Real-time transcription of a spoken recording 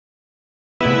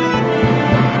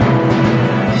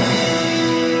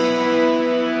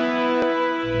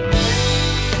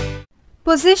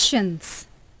Positions.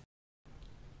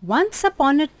 Once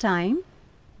upon a time,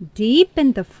 deep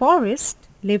in the forest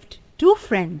lived two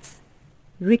friends,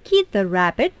 Ricky the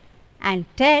rabbit and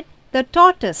Ted the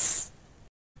tortoise.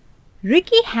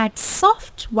 Ricky had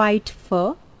soft white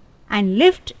fur and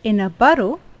lived in a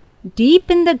burrow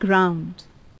deep in the ground.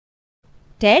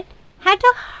 Ted had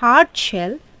a hard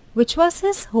shell which was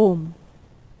his home.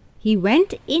 He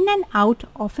went in and out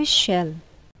of his shell.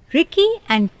 Ricky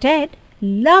and Ted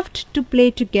loved to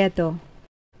play together.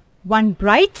 One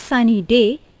bright sunny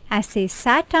day, as they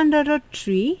sat under a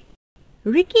tree,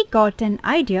 Ricky got an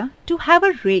idea to have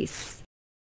a race.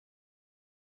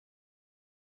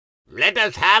 Let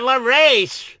us have a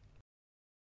race!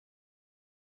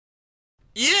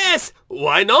 Yes,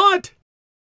 why not?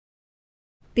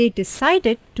 They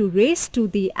decided to race to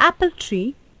the apple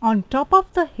tree on top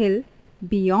of the hill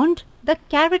beyond the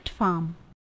carrot farm.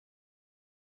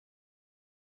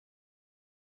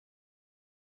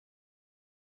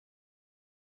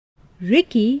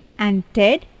 Ricky and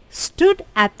Ted stood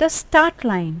at the start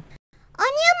line.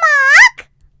 On your mark,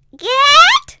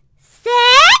 get,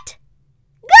 set,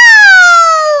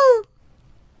 go!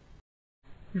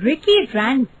 Ricky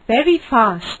ran very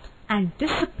fast and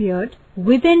disappeared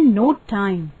within no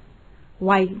time,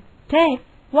 while Ted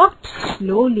walked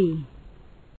slowly.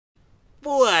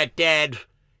 Poor Ted.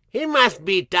 He must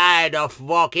be tired of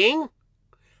walking.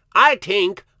 I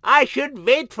think I should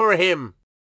wait for him.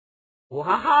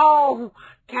 Wow!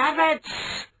 Carrots!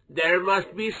 There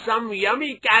must be some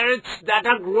yummy carrots that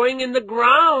are growing in the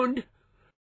ground.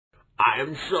 I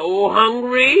am so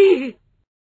hungry.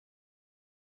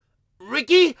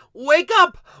 Ricky, wake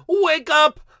up! Wake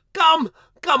up!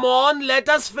 Come on, let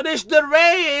us finish the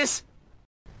race.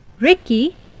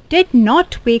 Ricky did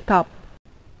not wake up.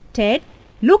 Ted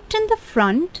looked in the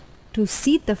front to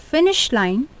see the finish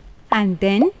line and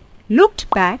then looked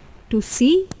back to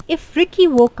see if Ricky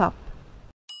woke up.